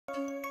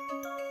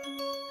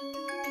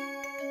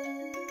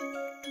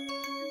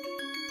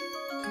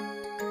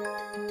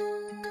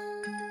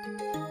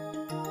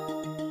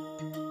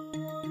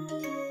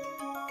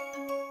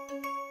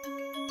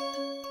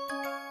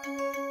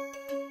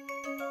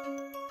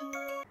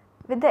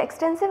With the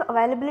extensive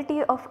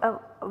availability of a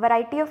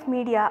variety of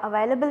media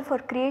available for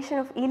creation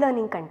of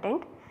e-learning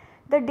content,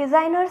 the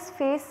designers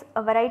face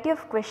a variety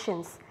of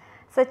questions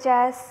such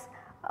as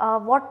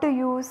what to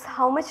use,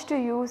 how much to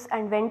use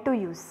and when to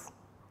use.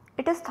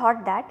 It is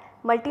thought that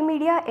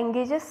multimedia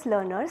engages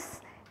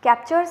learners,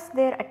 captures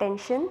their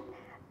attention,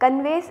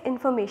 conveys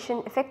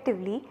information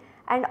effectively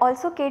and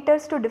also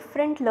caters to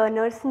different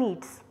learners'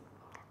 needs.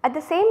 At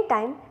the same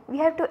time, we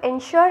have to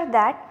ensure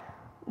that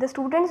the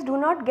students do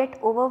not get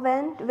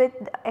overwhelmed with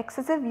the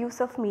excessive use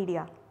of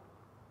media.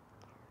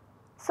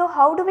 So,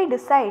 how do we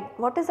decide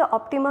what is the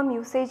optimum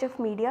usage of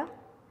media?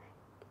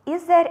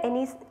 Is there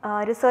any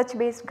research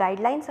based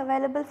guidelines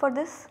available for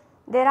this?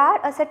 There are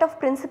a set of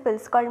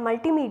principles called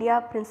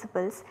multimedia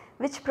principles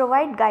which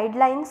provide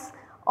guidelines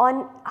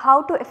on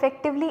how to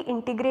effectively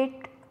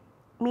integrate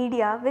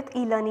media with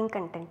e-learning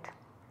content.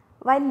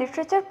 While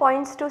literature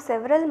points to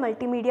several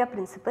multimedia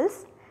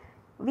principles,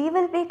 we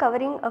will be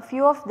covering a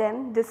few of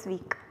them this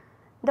week.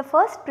 The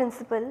first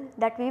principle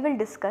that we will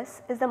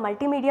discuss is the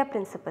multimedia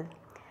principle.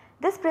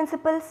 This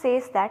principle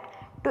says that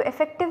to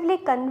effectively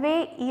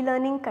convey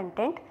e-learning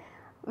content,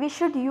 we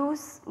should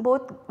use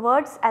both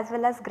words as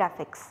well as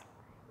graphics.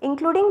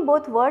 Including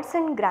both words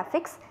and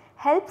graphics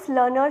helps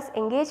learners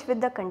engage with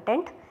the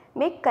content,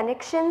 make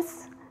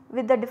connections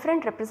with the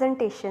different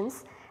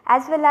representations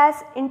as well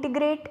as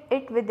integrate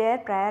it with their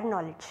prior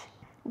knowledge.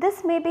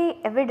 This may be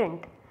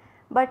evident,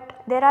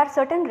 but there are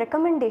certain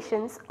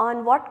recommendations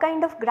on what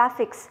kind of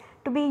graphics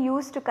to be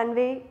used to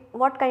convey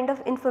what kind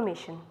of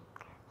information.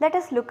 Let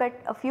us look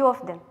at a few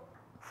of them.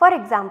 For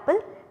example,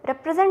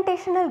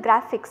 representational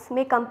graphics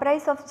may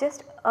comprise of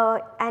just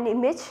an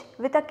image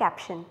with a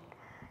caption.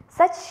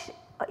 Such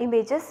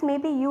images may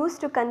be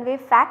used to convey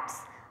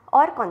facts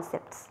or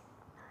concepts.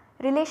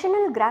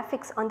 Relational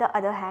graphics on the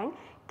other hand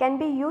can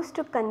be used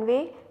to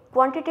convey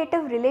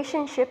quantitative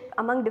relationship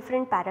among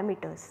different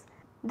parameters.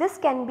 This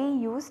can be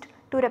used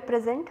to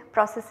represent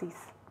processes.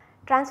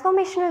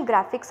 Transformational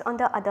graphics on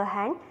the other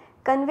hand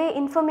convey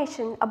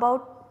information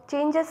about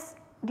changes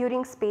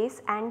during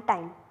space and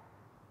time.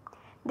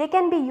 They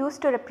can be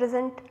used to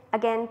represent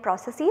again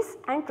processes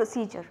and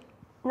procedure.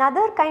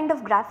 Another kind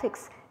of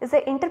graphics is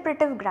the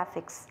interpretive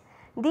graphics.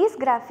 These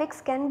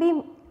graphics can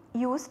be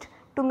used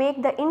to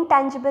make the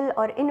intangible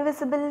or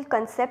invisible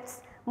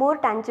concepts more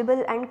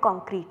tangible and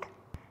concrete.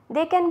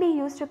 They can be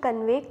used to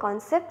convey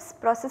concepts,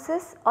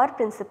 processes or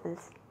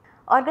principles.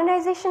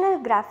 Organizational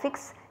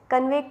graphics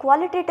convey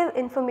qualitative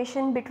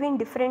information between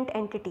different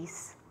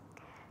entities.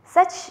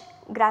 Such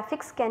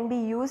graphics can be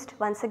used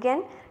once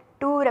again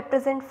to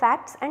represent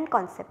facts and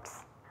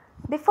concepts.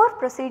 Before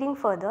proceeding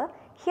further,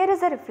 here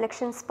is a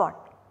reflection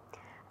spot.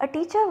 A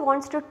teacher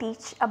wants to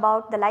teach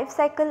about the life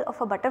cycle of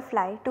a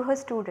butterfly to her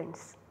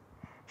students.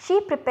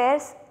 She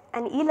prepares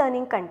an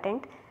e-learning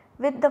content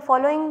with the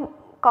following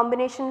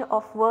combination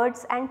of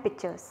words and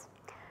pictures.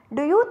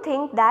 Do you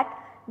think that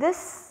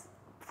this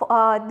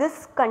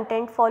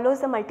content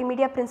follows the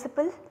multimedia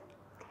principle?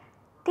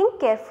 Think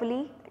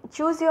carefully,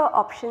 choose your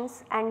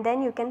options and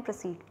then you can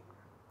proceed.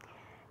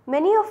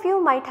 Many of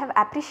you might have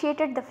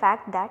appreciated the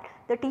fact that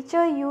the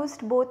teacher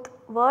used both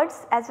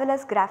words as well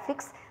as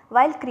graphics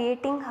while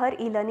creating her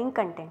e-learning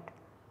content.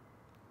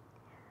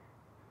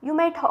 You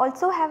might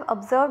also have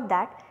observed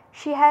that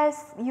she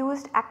has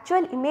used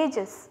actual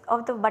images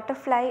of the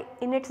butterfly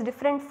in its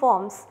different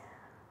forms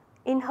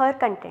in her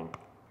content.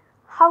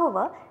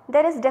 However,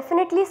 there is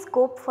definitely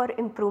scope for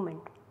improvement.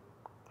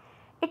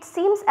 It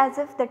seems as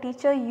if the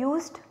teacher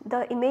used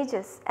the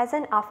images as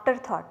an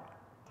afterthought.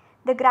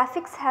 The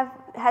graphics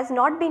has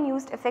not been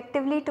used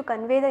effectively to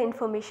convey the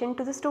information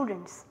to the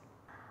students.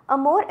 A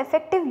more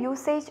effective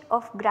usage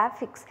of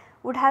graphics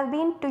would have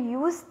been to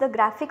use the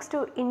graphics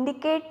to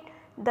indicate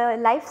the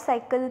life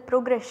cycle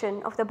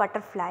progression of the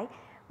butterfly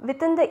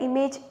within the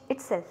image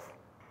itself.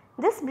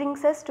 This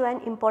brings us to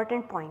an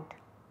important point.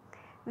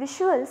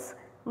 Visuals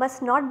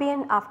must not be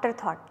an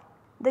afterthought.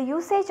 The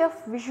usage of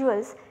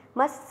visuals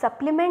must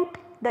supplement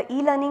the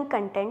e-learning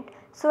content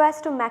so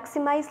as to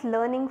maximize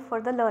learning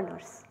for the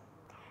learners.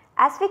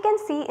 As we can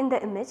see in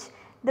the image,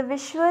 the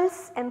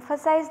visuals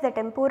emphasize the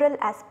temporal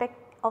aspect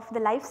of the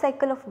life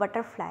cycle of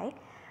butterfly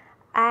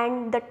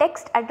and the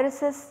text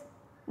addresses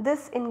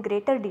this in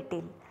greater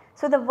detail.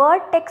 So, the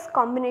word text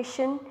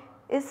combination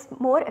is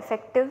more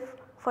effective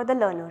for the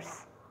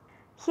learners.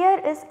 Here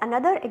is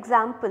another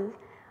example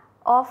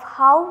of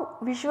how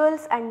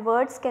visuals and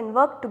words can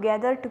work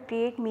together to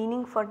create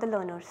meaning for the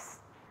learners.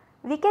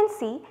 We can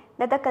see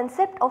that the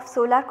concept of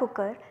solar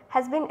cooker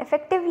has been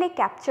effectively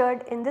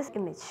captured in this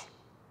image.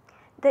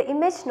 The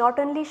image not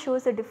only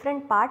shows the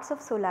different parts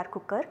of solar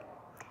cooker,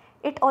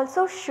 it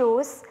also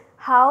shows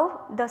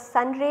how the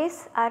sun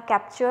rays are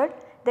captured,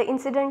 the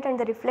incident and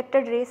the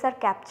reflected rays are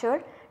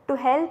captured to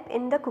help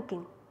in the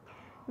cooking.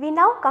 We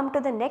now come to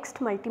the next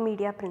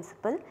multimedia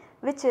principle,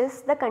 which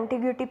is the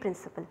contiguity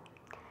principle.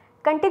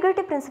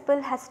 Contiguity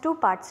principle has two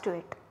parts to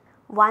it.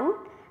 One,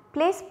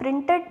 place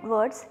printed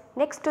words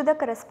next to the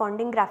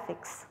corresponding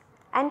graphics,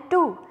 and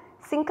two,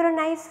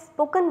 synchronize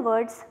spoken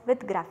words with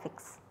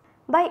graphics.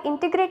 By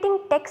integrating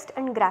text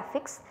and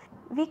graphics,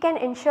 we can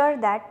ensure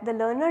that the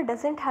learner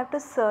does not have to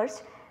search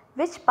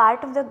which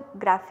part of the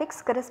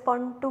graphics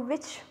correspond to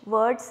which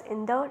words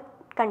in the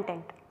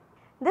content.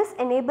 This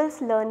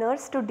enables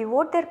learners to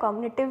devote their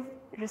cognitive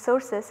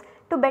resources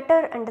to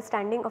better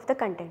understanding of the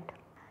content.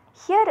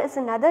 Here is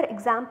another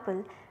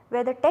example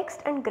where the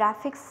text and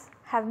graphics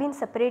have been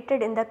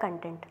separated in the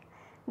content.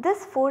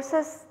 This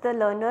forces the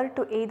learner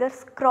to either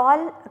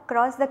scroll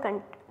across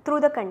through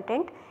the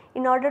content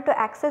in order to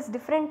access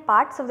different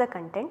parts of the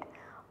content,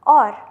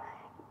 or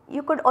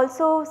you could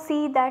also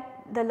see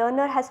that the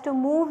learner has to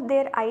move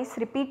their eyes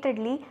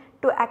repeatedly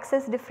to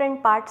access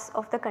different parts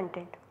of the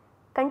content.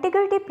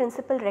 Contiguity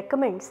principle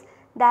recommends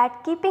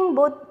that keeping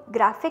both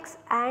graphics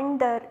and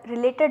the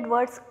related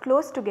words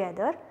close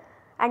together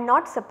and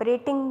not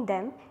separating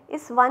them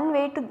is one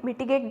way to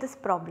mitigate this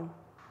problem.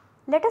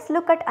 Let us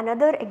look at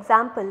another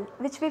example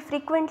which we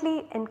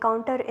frequently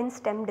encounter in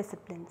STEM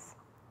disciplines.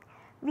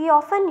 We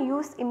often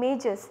use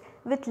images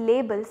with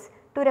labels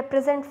to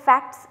represent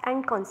facts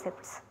and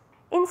concepts.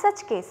 In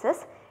such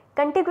cases,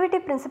 contiguity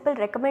principle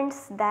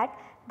recommends that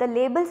the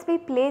labels be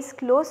placed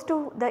close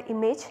to the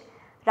image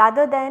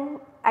rather than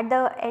at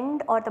the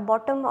end or the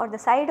bottom or the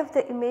side of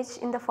the image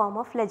in the form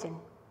of legend.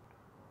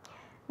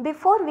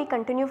 Before we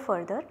continue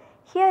further,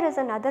 here is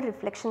another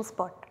reflection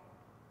spot.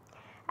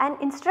 An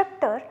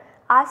instructor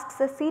asks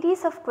a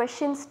series of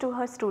questions to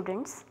her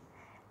students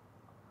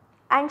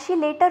and she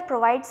later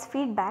provides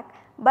feedback,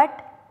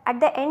 but at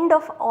the end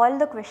of all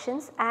the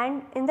questions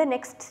and in the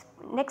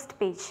next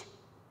page.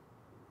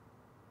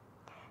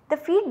 The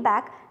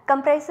feedback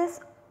comprises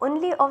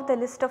only of the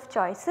list of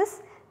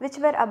choices which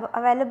were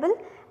available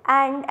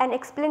and an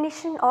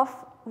explanation of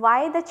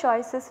why the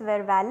choices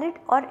were valid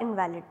or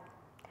invalid.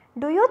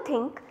 Do you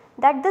think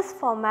that this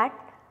format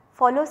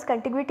follows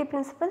contiguity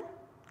principle?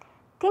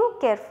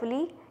 Think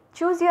carefully,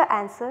 choose your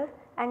answer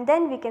and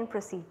then we can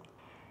proceed.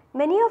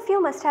 Many of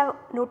you must have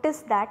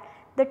noticed that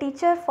the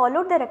teacher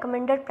followed the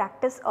recommended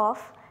practice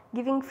of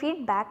giving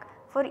feedback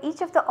for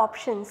each of the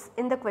options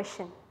in the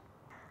question.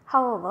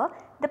 However,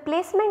 the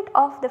placement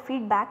of the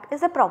feedback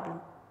is a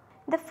problem.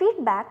 The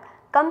feedback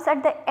comes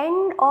at the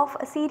end of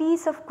a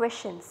series of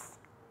questions.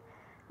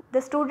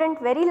 The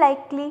student very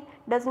likely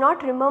does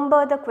not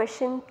remember the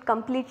question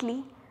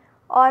completely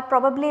or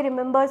probably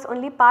remembers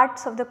only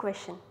parts of the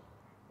question.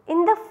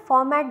 In the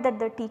format that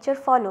the teacher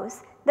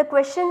follows, the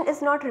question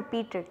is not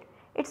repeated.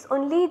 It is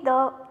only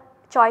the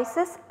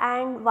choices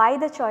and why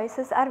the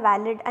choices are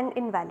valid and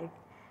invalid.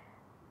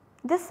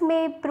 This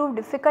may prove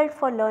difficult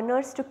for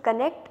learners to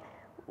connect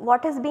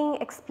what is being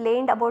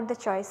explained about the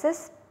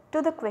choices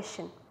to the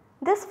question.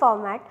 This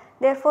format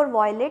therefore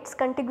violates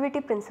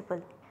contiguity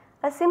principle.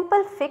 A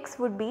simple fix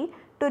would be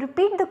to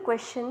repeat the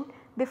question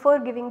before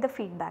giving the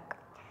feedback.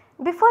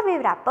 Before we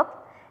wrap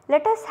up,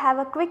 let us have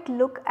a quick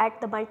look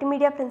at the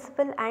multimedia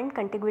principle and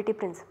contiguity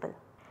principle.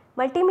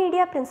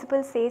 Multimedia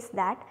principle says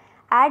that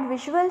add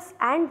visuals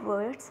and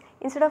words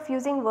instead of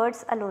using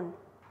words alone.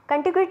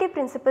 Contiguity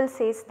principle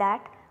says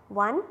that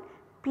 1.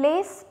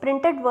 Place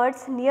printed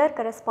words near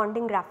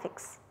corresponding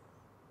graphics.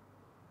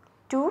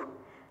 2.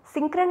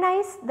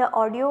 Synchronize the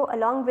audio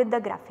along with the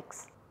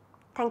graphics.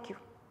 Thank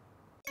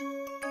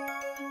you.